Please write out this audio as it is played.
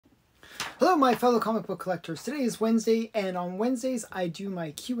Hello my fellow comic book collectors. Today is Wednesday, and on Wednesdays I do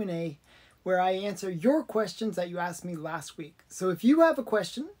my Q&A where I answer your questions that you asked me last week. So if you have a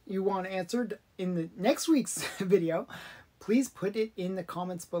question you want answered in the next week's video, please put it in the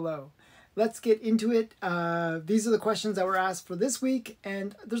comments below. Let's get into it. These are the questions that were asked for this week,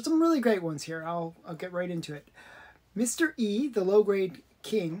 and there's some really great ones here. I'll get right into it. Mr. E, the low-grade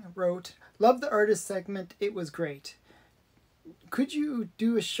king, wrote, "Love the artist segment, it was great. Could you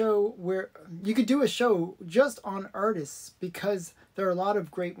do a show where you could do a show just on artists because there are a lot of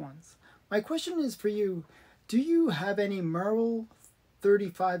great ones? My question is for you, do you have any Marvel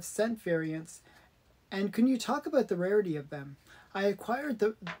 35-cent variants, and can you talk about the rarity of them? I acquired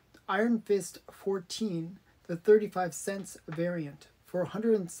the Iron Fist 14, the 35 cents variant, for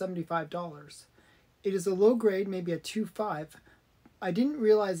 $175. It is a low grade, maybe a 2.5. I didn't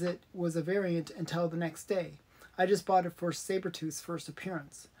realize it was a variant until the next day. I just bought it for Sabretooth's first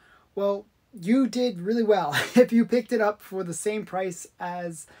appearance." Well, you did really well if you picked it up for the same price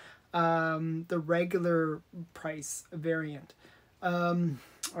as the regular price variant,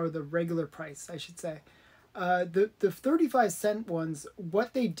 or the regular price, I should say. The 35-cent ones,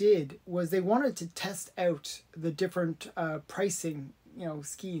 what they did was they wanted to test out the different pricing,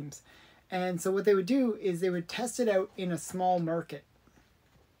 schemes. And so what they would do is they would test it out in a small market.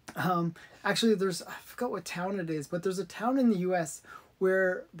 Actually, I forgot what town it is, but there's a town in the US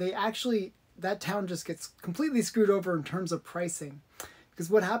where that town just gets completely screwed over in terms of pricing. Because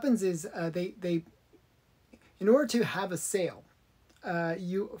what happens is in order to have a sale,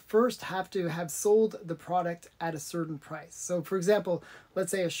 you first have to have sold the product at a certain price. So for example,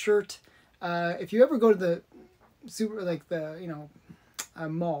 let's say a shirt, if you ever go to the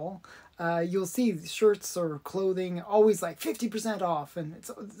mall, you'll see shirts or clothing always like 50% off, and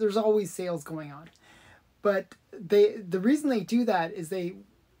there's always sales going on. But the reason they do that is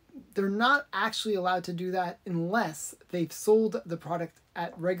they're not actually allowed to do that unless they've sold the product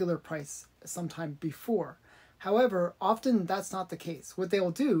at regular price sometime before. However, often that's not the case. What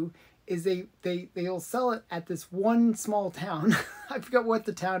they'll do is they'll sell it at this one small town. I forgot what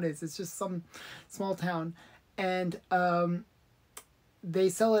the town is. It's just some small town, and they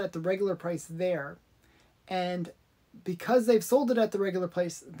sell it at the regular price there, and because they've sold it at the regular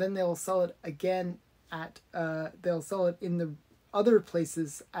price, then they'll sell it again they'll sell it in the other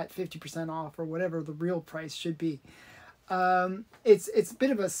places at 50% off, or whatever the real price should be. It's a bit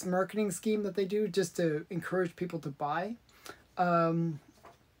of a marketing scheme that they do just to encourage people to buy.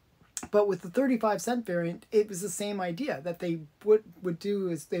 But with the 35-cent variant, it was the same idea that they would do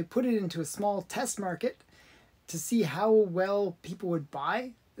is they put it into a small test market to see how well people would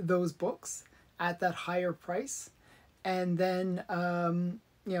buy those books at that higher price. And then,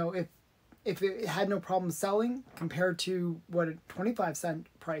 if it had no problem selling compared to what a 25-cent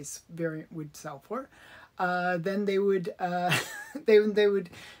price variant would sell for, then they would they would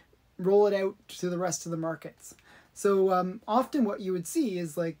roll it out to the rest of the markets. So often what you would see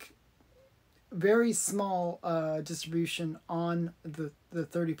is like very small distribution on the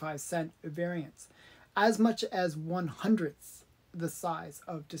 35-cent variants, as much as 1/100th the size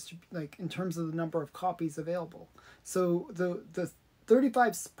of in terms of the number of copies available. So the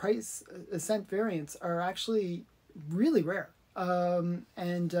 35-cent variants are actually really rare,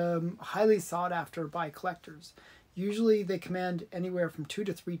 and highly sought after by collectors. Usually they command anywhere from 2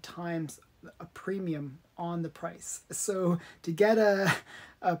 to 3 times a premium on the price. So to get a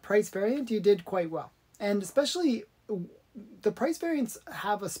price variant, you did quite well. And especially the price variants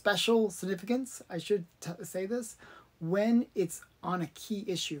have a special significance, I should say this, when it's on a key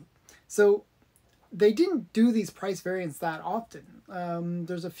issue. So they didn't do these price variants that often.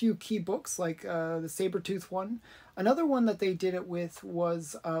 There's a few key books like the Sabretooth one. Another one that they did it with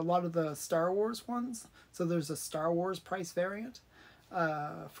was a lot of the Star Wars ones. So there's a Star Wars price variant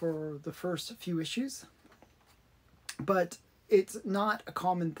for the first few issues. But it's not a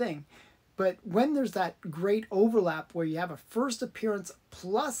common thing. But when there's that great overlap where you have a first appearance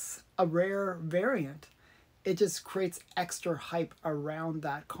plus a rare variant, it just creates extra hype around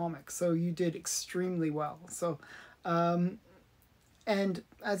that comic. So you did extremely well. So, and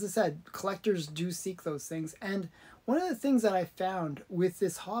as I said, collectors do seek those things. And one of the things that I found with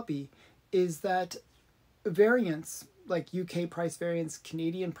this hobby is that variants, like UK price variants,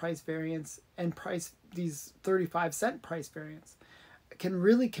 Canadian price variants, and these 35-cent price variants, can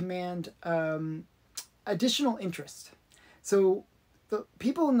really command additional interest. So the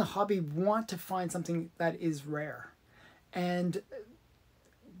people in the hobby want to find something that is rare, and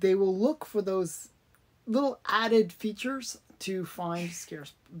they will look for those little added features to find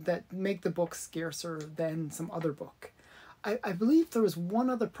that make the book scarcer than some other book. I believe there was one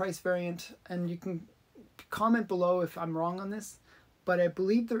other price variant, and you can comment below if I'm wrong on this, but I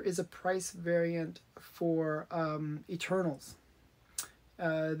believe there is a price variant for Eternals.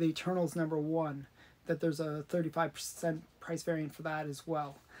 The Eternals #1, that there's a 35% price variant for that as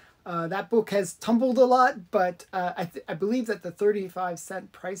well. That book has tumbled a lot, but I believe that the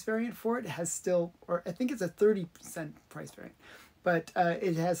 35-cent price variant for it has still, or I think it's a 30-cent price variant, but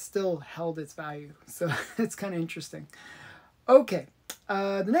it has still held its value. So it's kind of interesting. Okay,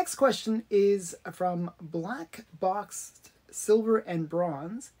 the next question is from Black Boxed Silver and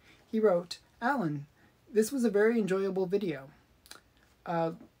Bronze. He wrote, Alan, this was a very enjoyable video.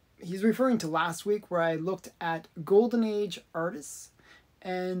 He's referring to last week where I looked at Golden Age artists,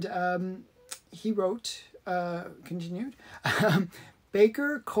 and he wrote, continued,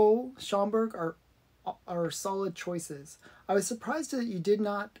 Baker, Cole, Schomburg are solid choices. I was surprised that you did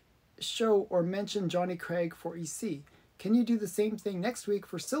not show or mention Johnny Craig for EC. Can you do the same thing next week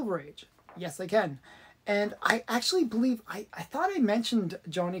for Silver Age? Yes, I can. And I actually believe, I thought I mentioned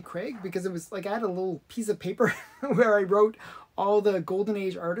Johnny Craig because it was like I had a little piece of paper where I wrote all the Golden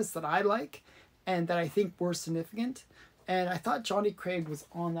Age artists that I like and that I think were significant. And I thought Johnny Craig was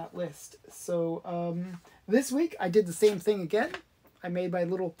on that list. So this week I did the same thing again. I made my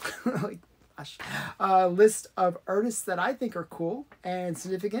little list of artists that I think are cool and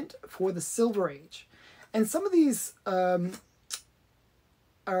significant for the Silver Age. And some of these are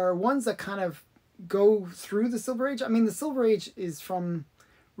ones that kind of go through the Silver Age. I mean, the Silver Age is from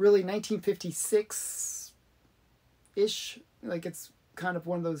really 1956-ish. Like it's kind of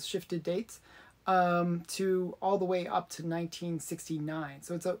one of those shifted dates. To all the way up to 1969.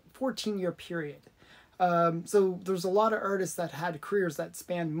 So it's a 14-year period. So there's a lot of artists that had careers that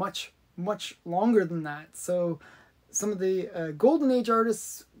spanned much, much longer than that. So some of the Golden Age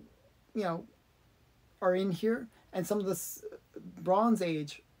artists, you know, are in here, and some of the Bronze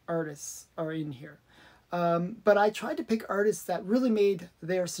Age artists are in here. But I tried to pick artists that really made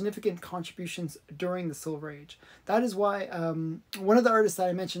their significant contributions during the Silver Age. That is why one of the artists that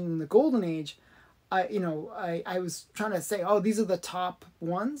I mentioned in the Golden Age, I was trying to say, oh, these are the top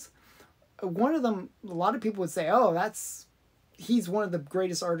ones. One of them, a lot of people would say, oh, he's one of the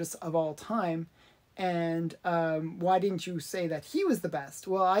greatest artists of all time. And why didn't you say that he was the best?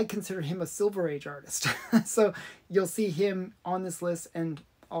 Well, I consider him a Silver Age artist. So you'll see him on this list, and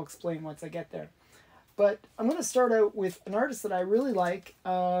I'll explain once I get there. But I'm going to start out with an artist that I really like,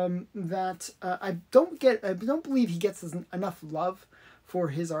 that I don't believe he gets enough love for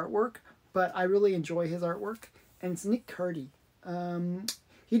his artwork, but I really enjoy his artwork, and it's Nick Cardy.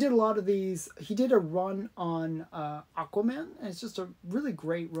 He did a lot of these. He did a run on Aquaman, and it's just a really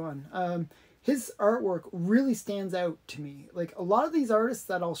great run. His artwork really stands out to me. Like a lot of these artists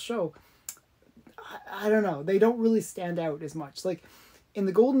that I'll show, I don't know, they don't really stand out as much. Like in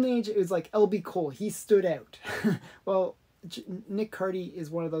the Golden Age, it was like L.B. Cole. He stood out. Well, Nick Cardy is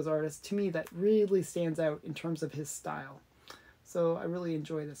one of those artists to me that really stands out in terms of his style. So I really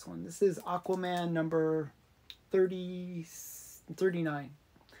enjoy this one. This is Aquaman number 39.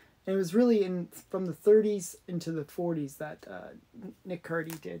 And it was really from the 30s into the 40s that Nick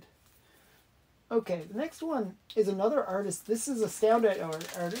Cardy did. Okay, the next one is another artist. This is a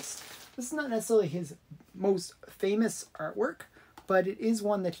standout artist. This is not necessarily his most famous artwork, but it is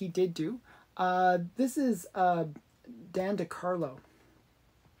one that he did do. This is Dan DeCarlo.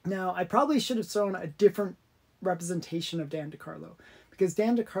 Now, I probably should have shown a different representation of Dan DeCarlo, because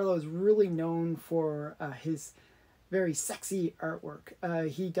Dan DeCarlo is really known for his very sexy artwork.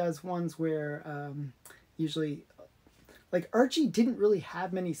 He does ones where usually, like Archie didn't really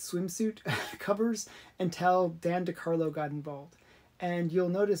have many swimsuit covers until Dan DeCarlo got involved. And you'll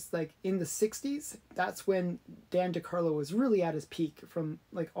notice like in the 60s, that's when Dan DeCarlo was really at his peak, from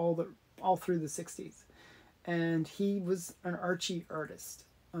like all through the 60s. And he was an Archie artist.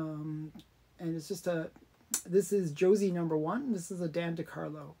 And it's just this is Josie #1. This is a Dan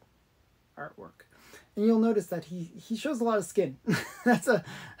DeCarlo artwork. And you'll notice that he shows a lot of skin. That's a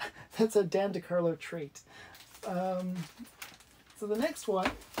Dan DeCarlo trait. So the next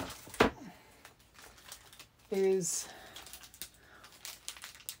one is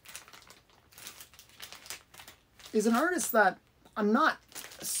an artist that I'm not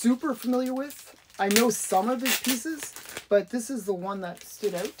super familiar with. I know some of his pieces, but this is the one that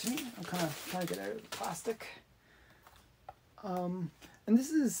stood out to me. I'm kind of trying to get out of the plastic. And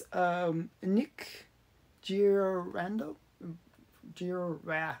this is Nick Giordano. I'm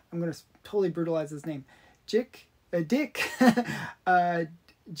going to totally brutalize his name. Dick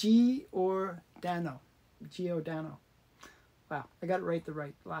Giordano. Wow, I got it right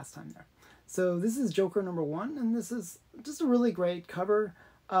last time there. So this is Joker #1, and this is just a really great cover.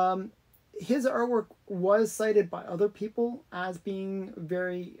 His artwork was cited by other people as being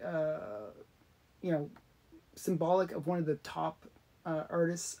very, you know, symbolic of one of the top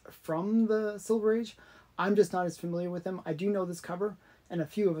artists from the Silver Age. I'm just not as familiar with him. I do know this cover and a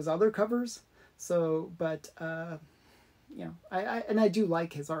few of his other covers. So, but you know, I do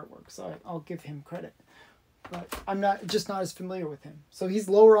like his artwork, so I'll give him credit. But I'm not as familiar with him. So he's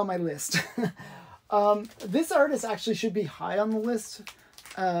lower on my list. This artist actually should be high on the list.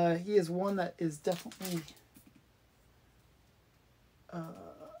 He is one that is definitely one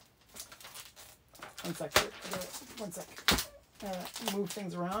sec. One sec. Move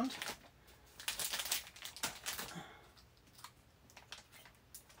things around.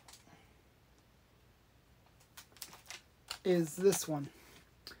 Is this one.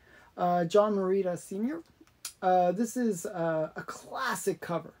 John Morita Sr. This is a classic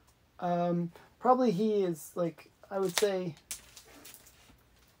cover. Probably he is, like, I would say,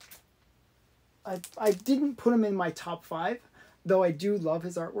 I didn't put him in my top 5, though I do love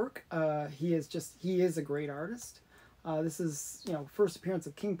his artwork. He is a great artist. This is, you know, first appearance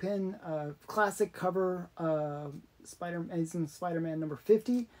of Kingpin, classic cover, Amazing Spider-Man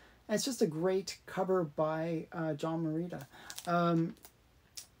 #50. And it's just a great cover by John Morita.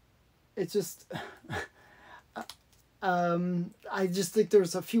 It's just, I just think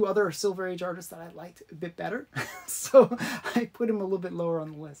there's a few other Silver Age artists that I liked a bit better. So I put him a little bit lower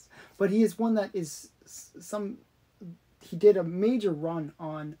on the list. But he is one that is he did a major run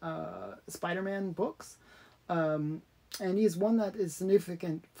on Spider-Man books. And he is one that is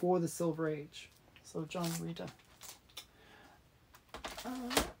significant for the Silver Age. So John Morita.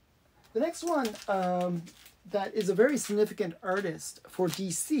 The next one that is a very significant artist for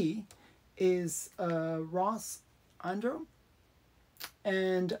DC is Ross Andru.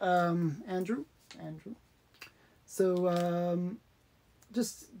 And Andrew. So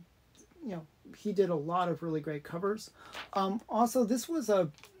just, you know, he did a lot of really great covers. Also, this was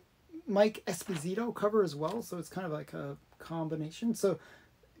a Mike Esposito cover as well, so it's kind of like a combination. So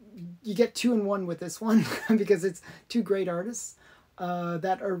you get 2 in 1 with this one because it's 2 great artists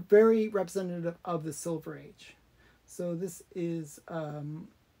that are very representative of the Silver Age. So this is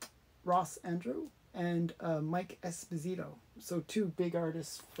Ross Andru and Mike Esposito. So 2 big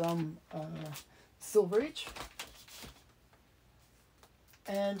artists from Silver Age.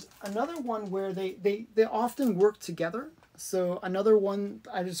 And another one where they often work together. So another one,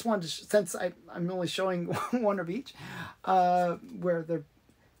 I just wanted to, since I'm only showing one of each,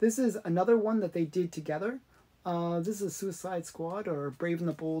 this is another one that they did together. This is Suicide Squad, or Brave and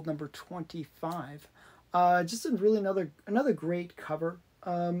the Bold #25. Just a really another great cover.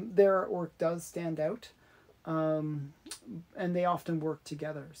 Their artwork does stand out, and they often work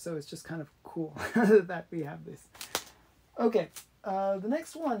together. So it's just kind of cool that we have this. Okay, the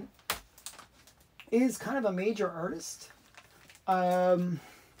next one is kind of a major artist, and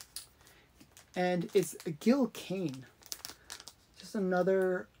it's Gil Kane. Just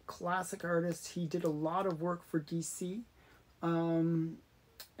another classic artist. He did a lot of work for DC, and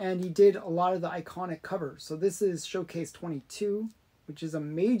he did a lot of the iconic covers. So this is Showcase 22, which is a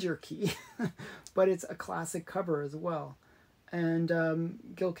major key, but it's a classic cover as well. And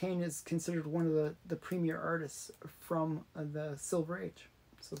Gil Kane is considered one of the premier artists from the Silver Age.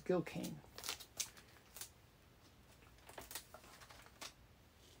 So Gil Kane.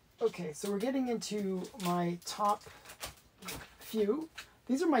 Okay, so we're getting into my top few.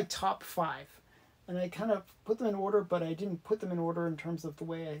 These are my top 5. And I kind of put them in order, but I didn't put them in order in terms of the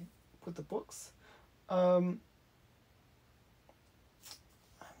way I put the books. I'm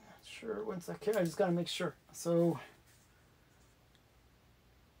not sure. One sec here. I just got to make sure. So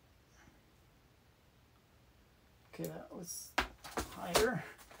okay, that was higher.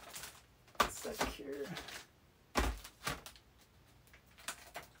 One sec here.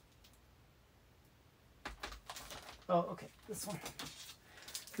 Oh, okay, this one.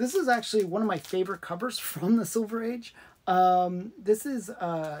 This is actually one of my favorite covers from the Silver Age. This is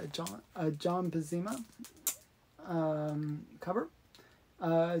John Buscema cover.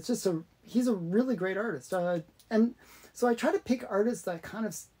 It's just he's a really great artist. And so I try to pick artists that kind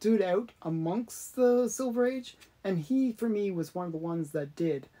of stood out amongst the Silver Age, and he, for me, was one of the ones that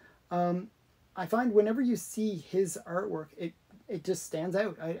did. I find whenever you see his artwork, it just stands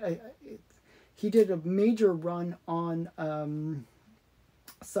out. He did a major run on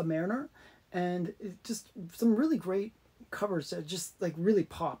Submariner, and just some really great covers that just like really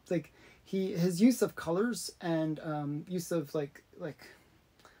popped. Like his use of colors and use of like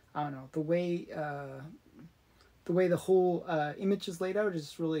I don't know, the way the way the whole image is laid out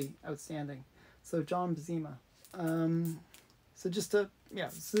is really outstanding. So John Bzima. So just a, yeah,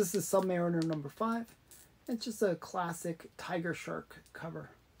 so this is Submariner number 5. It's just a classic tiger shark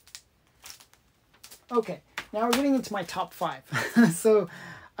cover. Okay, now we're getting into my top 5. So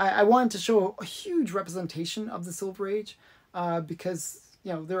I wanted to show a huge representation of the Silver Age because,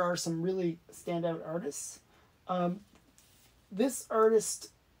 you know, there are some really standout artists. This artist,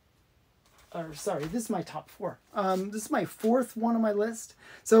 or sorry, this is my top 4. This is my 4th one on my list.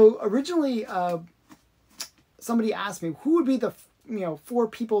 So originally, somebody asked me who would be the 4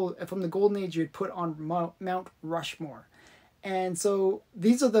 people from the Golden Age you'd put on Mount Rushmore, and so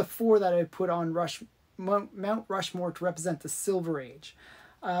these are the 4 that I put on Mount Rushmore to represent the Silver Age.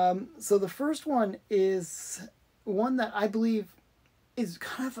 So the first one is one that I believe is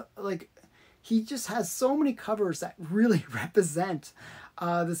kind of like, he just has so many covers that really represent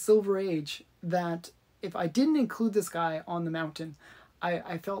the Silver Age that if I didn't include this guy on the mountain,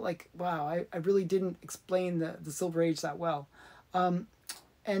 I felt like, wow, I really didn't explain the Silver Age that well. And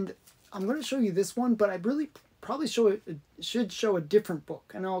I'm going to show you this one, but I really probably should show a different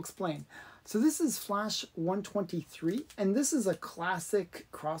book, and I'll explain. So this is Flash 123, and this is a classic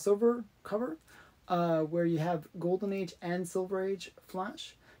crossover cover where you have Golden Age and Silver Age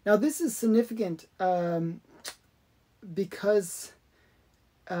Flash. Now this is significant because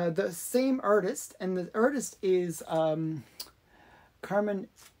the same artist, and the artist is Carmen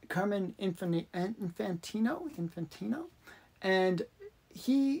Infantino, and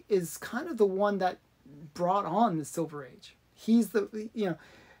he is kind of the one that brought on the Silver Age. He's the,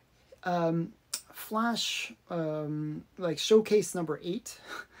 Flash, like Showcase number 8,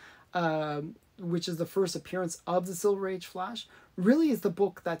 which is the first appearance of the Silver Age Flash, really is the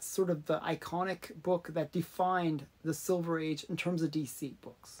book that's sort of the iconic book that defined the Silver Age in terms of DC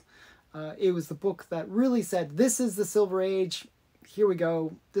books. It was the book that really said, this is the Silver Age, here we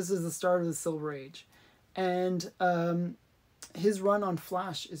go, this is the start of the Silver Age. And his run on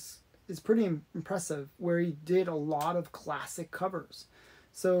Flash is pretty impressive, where he did a lot of classic covers.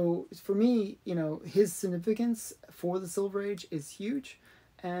 So for me, his significance for the Silver Age is huge,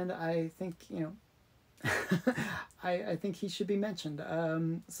 and I think, I think he should be mentioned.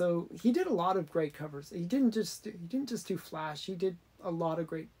 So he did a lot of great covers. He didn't just do Flash. He did a lot of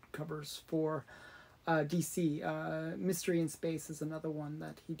great covers for DC. Mystery in Space is another one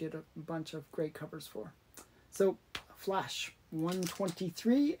that he did a bunch of great covers for. So Flash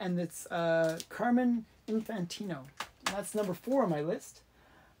 123, and it's Carmen Infantino. That's number 4 on my list.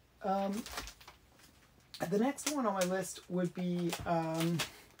 The next one on my list would be, and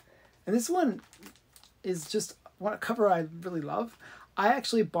this one is just a cover I really love. I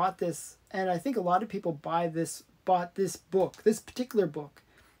actually bought this, and I think a lot of people bought this particular book,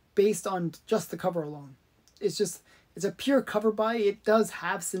 based on just the cover alone. It's a pure cover buy. It does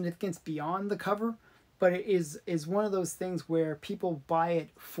have significance beyond the cover, but it is one of those things where people buy it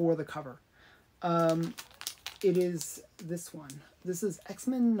for the cover. It is this one. This is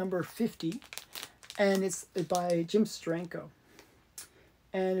X-Men number 50, and it's by Jim Steranko.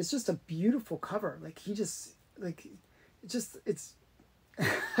 And it's just a beautiful cover. It's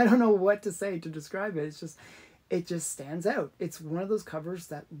I don't know what to say to describe it. It just stands out. It's one of those covers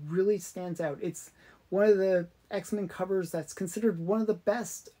that really stands out. It's one of the X-Men covers that's considered one of the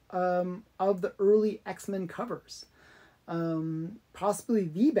best of the early X-Men covers. Possibly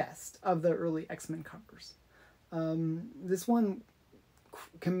the best of the early X-Men covers. This one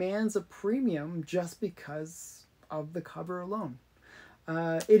commands a premium just because of the cover alone.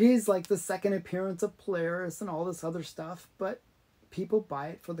 It is like the second appearance of Polaris and all this other stuff, but people buy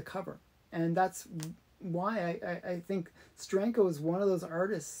it for the cover. And that's why I think Steranko is one of those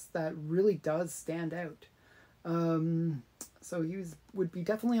artists that really does stand out. So he would be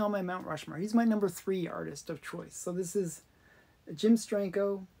definitely on my Mount Rushmore. He's my number 3 artist of choice. So this is Jim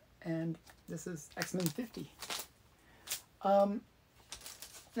Steranko, and this is X-Men 50. Now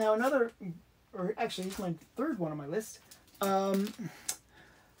actually he's my 3rd one on my list.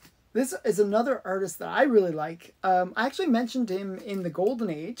 This is another artist that I really like. I actually mentioned him in the Golden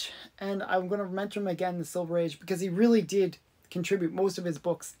Age, and I'm going to mention him again in the Silver Age because he really did contribute most of his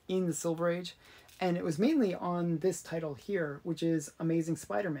books in the Silver Age, and it was mainly on this title here, which is Amazing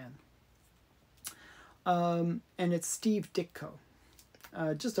Spider-Man. And it's Steve Ditko.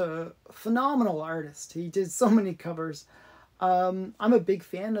 Just a phenomenal artist. He did so many covers. I'm a big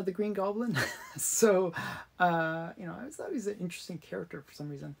fan of the Green Goblin, so I always thought he was an interesting character for some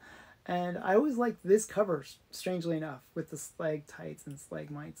reason. And I always liked this cover, strangely enough, with the stalactites and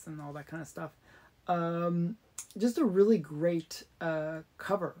stalagmites and all that kind of stuff. Just a really great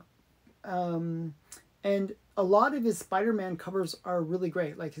cover. And a lot of his Spider-Man covers are really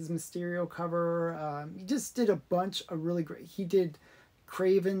great, like his Mysterio cover. He just did a bunch of really great. He did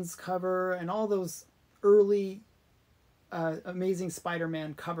Craven's cover, and all those early Amazing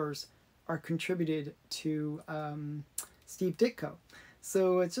Spider-Man covers are contributed to Steve Ditko.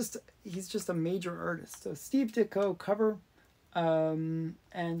 So he's just a major artist. So Steve Ditko cover, and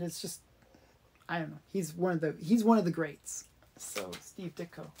it's just, I don't know. He's one of the greats. So Steve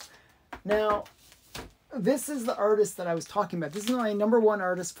Ditko. Now, this is the artist that I was talking about. This is my #1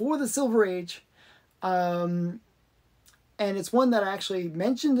 artist for the Silver Age. And it's one that I actually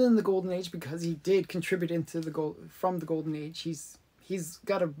mentioned in the Golden Age because he did contribute into from the Golden Age. He's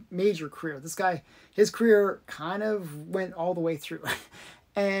got a major career. This guy, his career kind of went all the way through.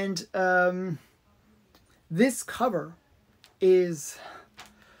 And this cover is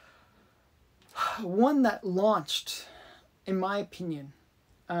one that launched, in my opinion,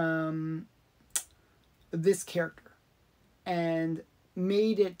 this character and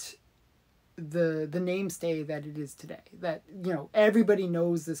made it the namestay that it is today. That, you know, everybody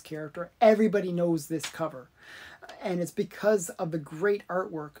knows this character, everybody knows this cover, and it's because of the great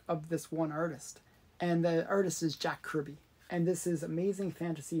artwork of this one artist. And the artist is Jack Kirby, and this is Amazing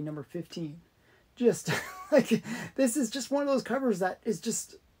Fantasy number 15. Just like, this is just one of those covers that is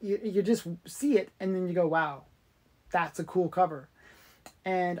just, you just see it and then you go, wow, that's a cool cover.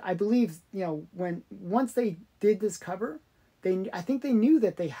 And I believe, you know, once they did this cover, I think they knew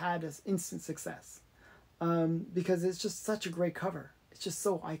that they had an instant success, because it's just such a great cover. It's just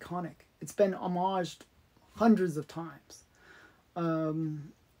so iconic. It's been homaged hundreds of times.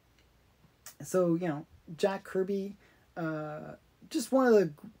 So, you know, Jack Kirby, just one of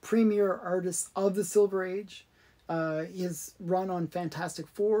the premier artists of the Silver Age. His run on Fantastic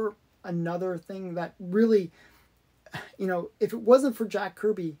Four, another thing that really, you know, if it wasn't for Jack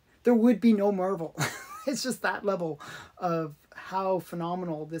Kirby, there would be no Marvel. It's just that level of how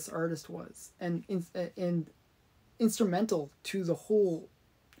phenomenal this artist was, and instrumental to the whole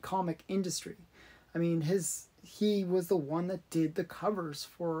comic industry. I mean, he was the one that did the covers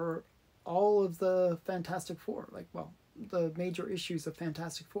for all of the Fantastic Four, like, well, the major issues of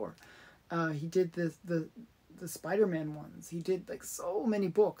Fantastic Four. He did the Spider-Man ones. He did like so many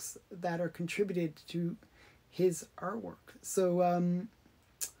books that are contributed to his artwork. So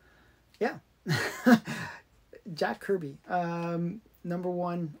yeah. Jack Kirby, #1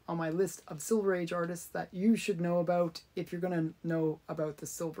 on my list of Silver Age artists that you should know about if you're gonna know about the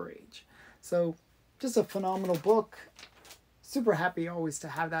Silver Age. So just a phenomenal book. Super happy always to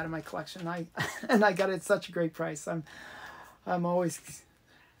have that in my collection. I got it at such a great price. I'm always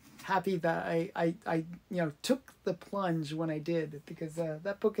happy that I you know, took the plunge when I did, because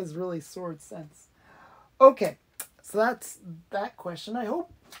that book has really soared since. Okay, so that's that question. I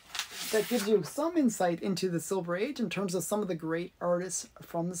hope that gives you some insight into the Silver Age in terms of some of the great artists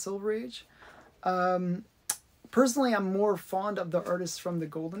from the Silver Age. Personally, I'm more fond of the artists from the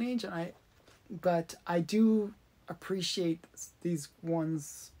Golden Age, but I do appreciate these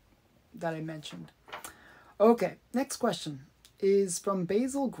ones that I mentioned. Okay, next question is from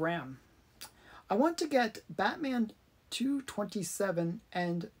Basil Graham. I want to get Batman 227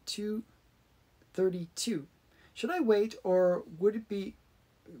 and 232. Should I wait, or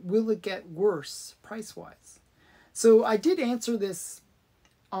will it get worse price-wise? So I did answer this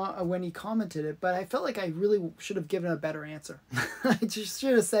when he commented it, but I felt like I really should have given a better answer. I just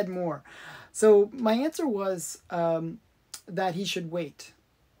should have said more. So my answer was that he should wait.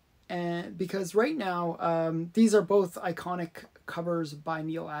 And because right now, these are both iconic covers by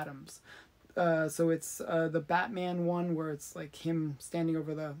Neal Adams. So it's the Batman one where it's like him standing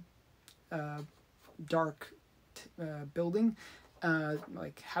over the dark building,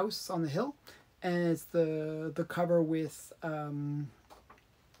 like house on the hill, and it's the cover with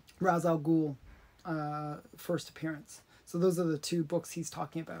Ra's al Ghul first appearance. So those are the two books he's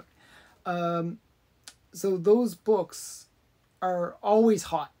talking about. So those books are always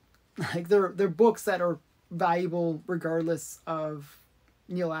hot. Like they're books that are valuable regardless of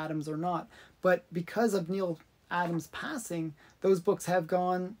Neal Adams or not. But because of Neal Adams passing, those books have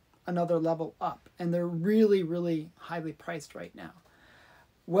gone another level up, and they're really, really highly priced right now.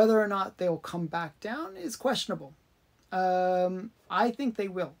 Whether or not they'll come back down is questionable. I think they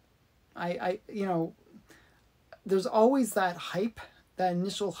will. I you know, there's always that hype, that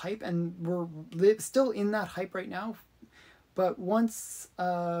initial hype, and we're still in that hype right now. But once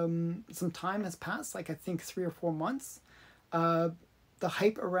some time has passed, like I think 3 or 4 months, the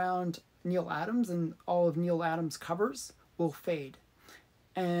hype around Neal Adams and all of Neal Adams' covers will fade,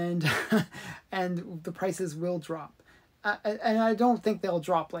 and and the prices will drop. And I don't think they'll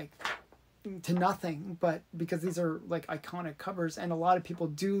drop like to nothing, but because these are like iconic covers, and a lot of people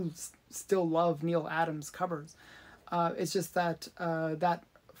do still love Neal Adams covers. It's just that that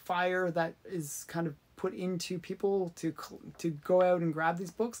fire that is kind of put into people to go out and grab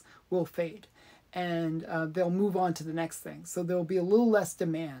these books will fade, and they'll move on to the next thing. So there'll be a little less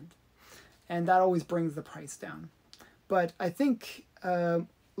demand, and that always brings the price down. But I think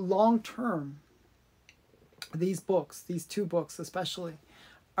long term, these books, these two books especially,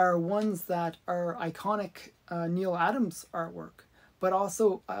 are ones that are iconic Neal Adams artwork, but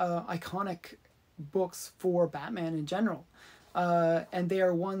also iconic books for Batman in general. And they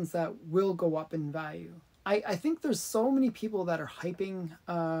are ones that will go up in value. I think there's so many people that are hyping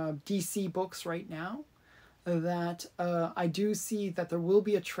DC books right now that I do see that there will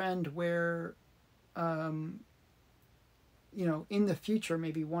be a trend where, you know, in the future,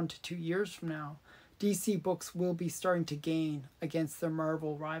 maybe 1 to 2 years from now, DC books will be starting to gain against their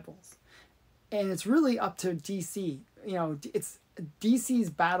Marvel rivals. And it's really up to DC. You know, it's DC's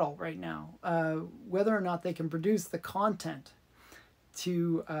battle right now, whether or not they can produce the content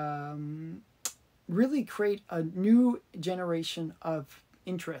to really create a new generation of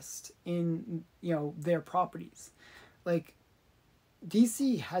interest in, you know, their properties. Like,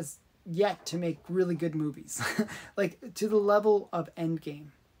 DC has yet to make really good movies, like to the level of Endgame.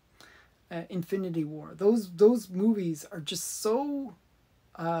 Infinity War. Those movies are just so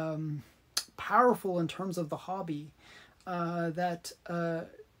powerful in terms of the hobby that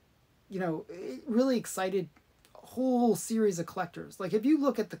you know, it really excited a whole series of collectors. Like, if you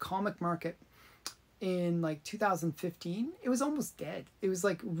look at the comic market in like 2015, it was almost dead. It was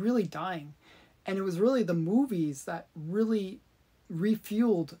like really dying, and it was really the movies that really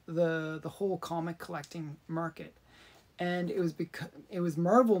refueled the whole comic collecting market. And it was because it was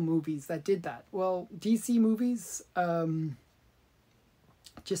Marvel movies that did that. Well, DC movies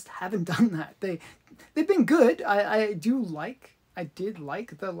just haven't done that. They've been good. I did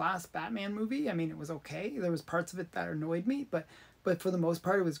like the last Batman movie. I mean, it was okay. There was parts of it that annoyed me, but for the most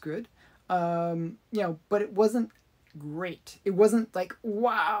part, it was good. You know, but it wasn't great. It wasn't like,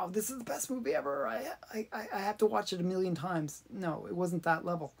 wow, this is the best movie ever. I have to watch it a million times. No, it wasn't that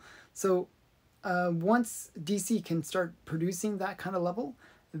level. So once DC can start producing that kind of level,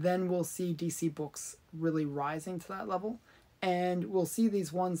 then we'll see DC books really rising to that level. And we'll see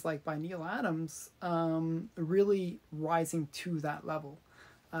these ones like by Neal Adams really rising to that level.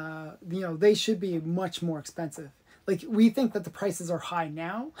 You know, they should be much more expensive. Like, we think that the prices are high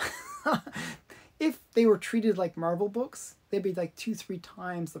now. If they were treated like Marvel books, they'd be like 2-3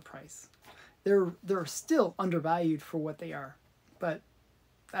 times the price. They're still undervalued for what they are. But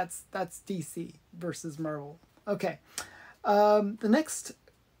that's DC versus Marvel. Okay. The next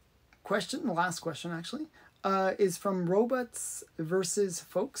question, the last question actually, is from Robots versus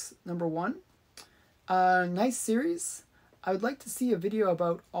Folks, #1. Nice series. I would like to see a video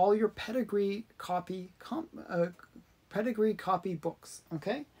about all your Pedigree copy books.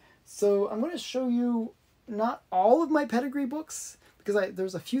 Okay, so I'm going to show you not all of my Pedigree books, because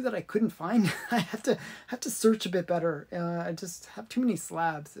there's a few that I couldn't find. I have to search a bit better. I just have too many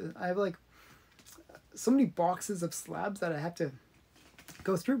slabs. I have like so many boxes of slabs that I have to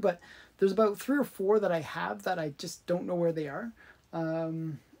go through, but there's about 3 or 4 that I have that I just don't know where they are.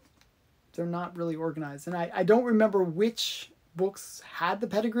 They're not really organized, and I don't remember which books had the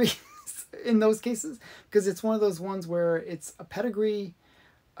pedigree in those cases, because it's one of those ones where it's a pedigree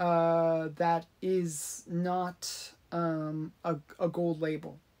that is not a gold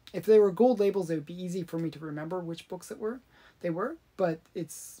label. If they were gold labels, it would be easy for me to remember which books they were, but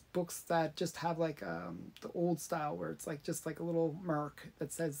it's books that just have like the old style, where it's like just like a little mark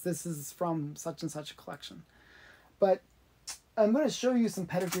that says this is from such and such a collection. But I'm going to show you some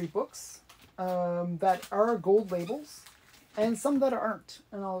Pedigree books that are gold labels and some that aren't,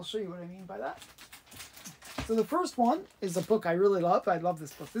 and I'll show you what I mean by that. So the first one is a book I really love. I love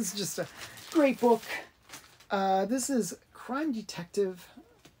this book. This is just a great book. This is Crime Detective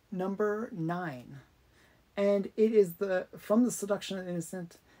 #9. And it is from the Seduction of the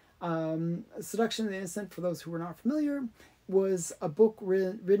Innocent. Seduction of the Innocent, for those who are not familiar, was a book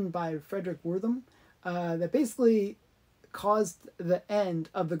written by Frederick Wortham that basically caused the end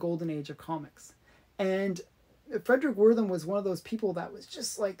of the golden age of comics. And Frederick Wortham was one of those people that was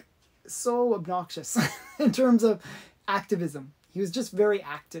just like so obnoxious in terms of activism. He was just very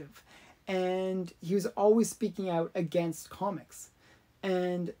active, and he was always speaking out against comics.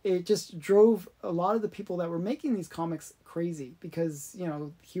 And it just drove a lot of the people that were making these comics crazy, because, you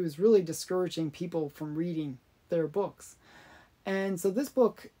know, he was really discouraging people from reading their books. And so this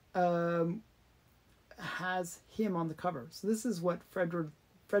book has him on the cover. So this is what Frederick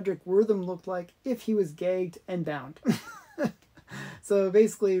Frederick Wortham looked like if he was gagged and bound. So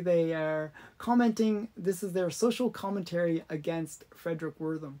basically they are commenting, this is their social commentary against Frederick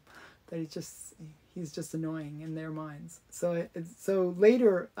Wortham, that he's just annoying in their minds. So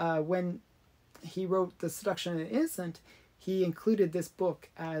later when he wrote The Seduction of the Innocent, he included this book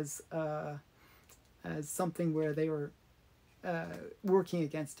as something where they were working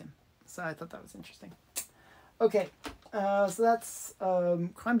against him. So I thought that was interesting. Okay, so that's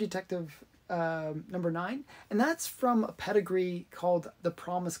Crime Detective number 9, and that's from a pedigree called The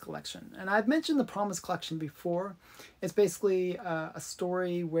Promise Collection. And I've mentioned The Promise Collection before. It's basically a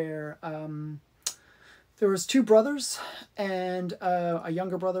story where there was 2 brothers and a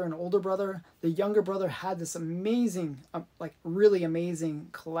younger brother and an older brother. The younger brother had this amazing, like really amazing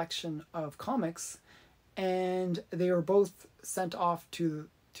collection of comics, and they were both sent off to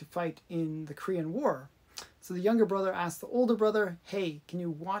fight in the Korean War. So the younger brother asked the older brother, hey, can you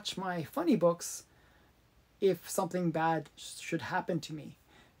watch my funny books if something bad should happen to me?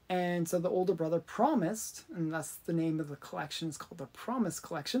 And so the older brother promised, and that's the name of the collection, it's called the Promise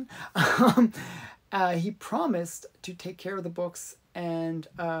Collection. He promised to take care of the books, and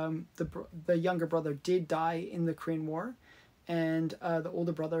the younger brother did die in the Korean War, and the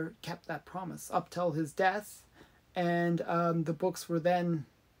older brother kept that promise up till his death, and the books were then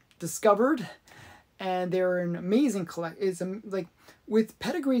discovered, and they're an amazing collection. Like with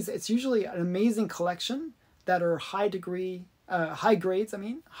pedigrees, it's usually an amazing collection that are high grades,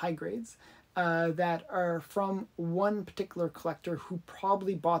 that are from one particular collector who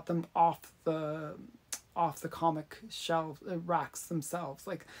probably bought them off the comic shelf racks themselves.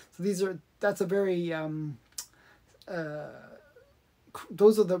 Like, so that's a very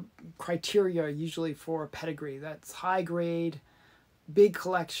those are the criteria usually for a pedigree. That's high grade, big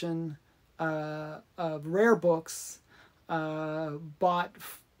collection of rare books bought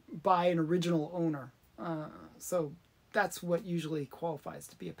by an original owner. So that's what usually qualifies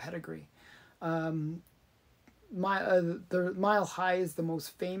to be a pedigree. The Mile High is the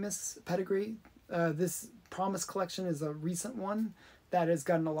most famous pedigree. This Promise Collection is a recent one that has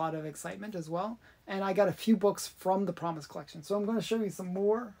gotten a lot of excitement as well. And I got a few books from the Promise Collection. So I'm going to show you some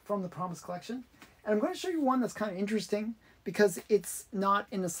more from the Promise Collection. And I'm going to show you one that's kind of interesting because it's not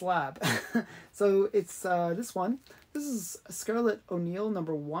in a slab. So it's this one. This is Scarlett O'Neill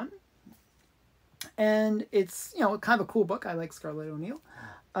number 1. And it's, kind of a cool book. I like Scarlett O'Neill.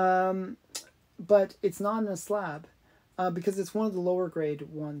 But it's not in a slab because it's one of the lower grade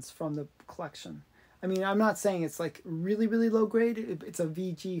ones from the collection. I mean, I'm not saying it's like really, really low grade. It's a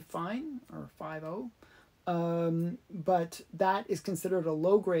VG fine or 5.0. But that is considered a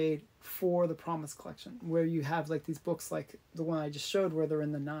low grade for the Promise Collection, where you have like these books like the one I just showed where they're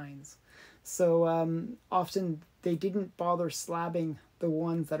in the 9s. So often they didn't bother slabbing the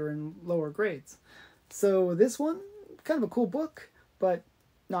ones that are in lower grades. So this one, kind of a cool book, but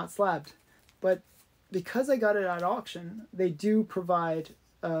not slabbed. But because I got it at auction, they do provide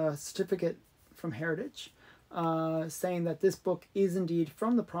a certificate from Heritage saying that this book is indeed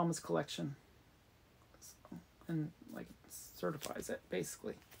from the Promise Collection. So, and like certifies it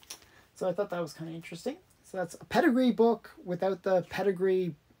basically. So I thought that was kind of interesting. So that's a pedigree book without the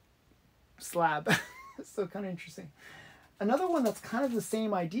pedigree slab. So kind of interesting. Another one that's kind of the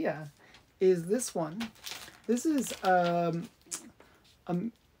same idea is this one. This is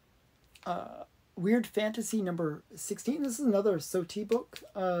Weird Fantasy number 16. This is another SOT book,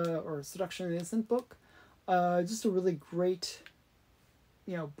 or Seduction of the Innocent book. Just a really great,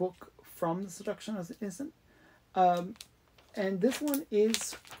 book from the Seduction of the Innocent. And this one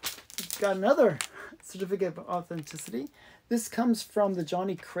is got another certificate of authenticity. This comes from the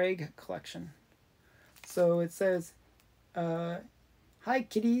Johnny Craig collection. So it says, "Hi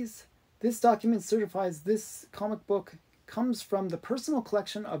kiddies. This document certifies this comic book comes from the personal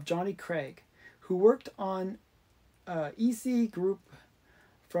collection of Johnny Craig, who worked on EC Group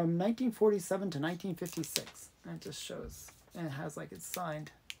from 1947 to 1956. And it just shows, and it has like it's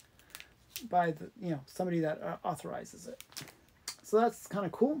signed by the somebody that authorizes it. So that's kind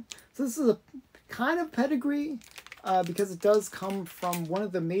of cool. So this is a kind of pedigree because it does come from one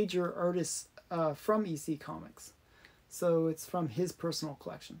of the major artists from EC Comics. So it's from his personal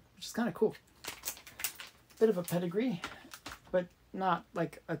collection, which is kind of cool. Bit of a pedigree, but not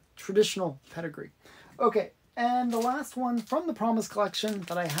like a traditional pedigree. Okay, and the last one from the Promise Collection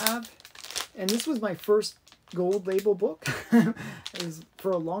that I have, and this was my first gold label book. It was,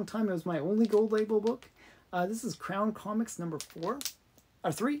 for a long time, it was my only gold label book. This is Crown Comics number 3,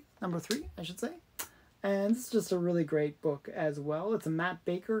 I should say. And this is just a really great book as well. It's a Matt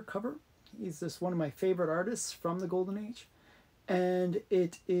Baker cover. He's just one of my favorite artists from the Golden Age. and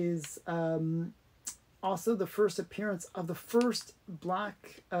it is also the first appearance of the first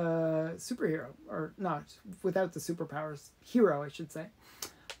black superhero, or not without the superpowers, hero, I should say.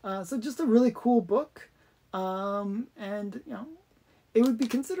 So just a really cool book, and you know, it would be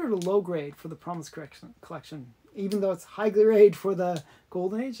considered a low grade for the Promise collection, even though it's high grade for the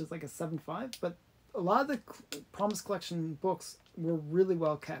Golden Age. It's like a 7.5, but a lot of the Promise collection books were really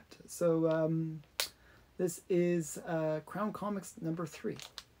well kept. So this is Crown Comics number 3.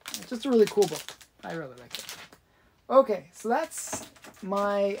 It's just a really cool book. I really like it. Okay, so that's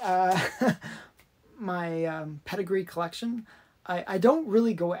my my Pedigree collection. I don't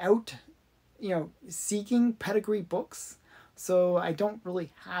really go out, you know, seeking Pedigree books, so I don't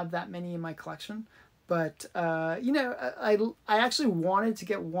really have that many in my collection. But you know, I actually wanted to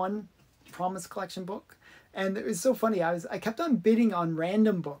get one Promise collection book, and it was so funny. I kept on bidding on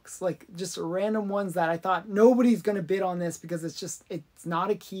random books, like just random ones that I thought nobody's gonna bid on this because it's not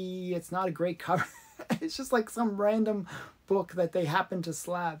a key, it's not a great cover. It's just like some random book that they happen to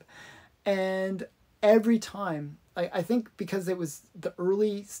slab, and every time. I think because it was the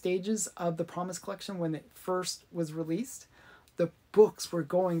early stages of the Promise collection when it first was released, the books were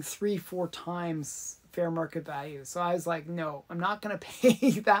going 3-4 times fair market value. So I was like, no, I'm not going to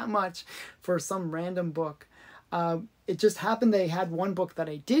pay that much for some random book. It just happened they had one book that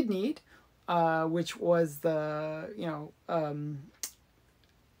I did need, which was the, you know,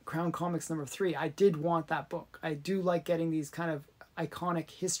 Crown Comics number 3. I did want that book. I do like getting these kind of iconic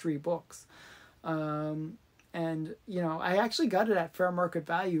history books. And, you know, I actually got it at fair market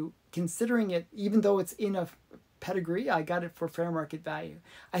value, considering it, even though it's in a Pedigree, I got it for fair market value.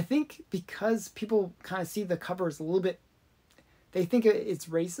 I think because people kind of see the covers a little bit, they think it's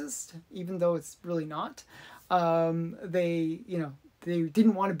racist, even though it's really not. They, you know, they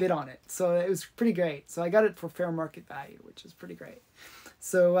didn't want to bid on it. So it was pretty great. So I got it for fair market value, which is pretty great.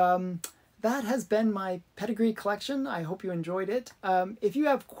 So, that has been my Pedigree collection. I hope you enjoyed it. If you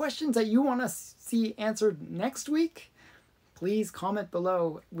have questions that you want to see answered next week, please comment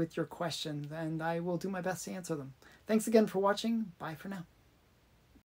below with your questions, and I will do my best to answer them. Thanks again for watching. Bye for now.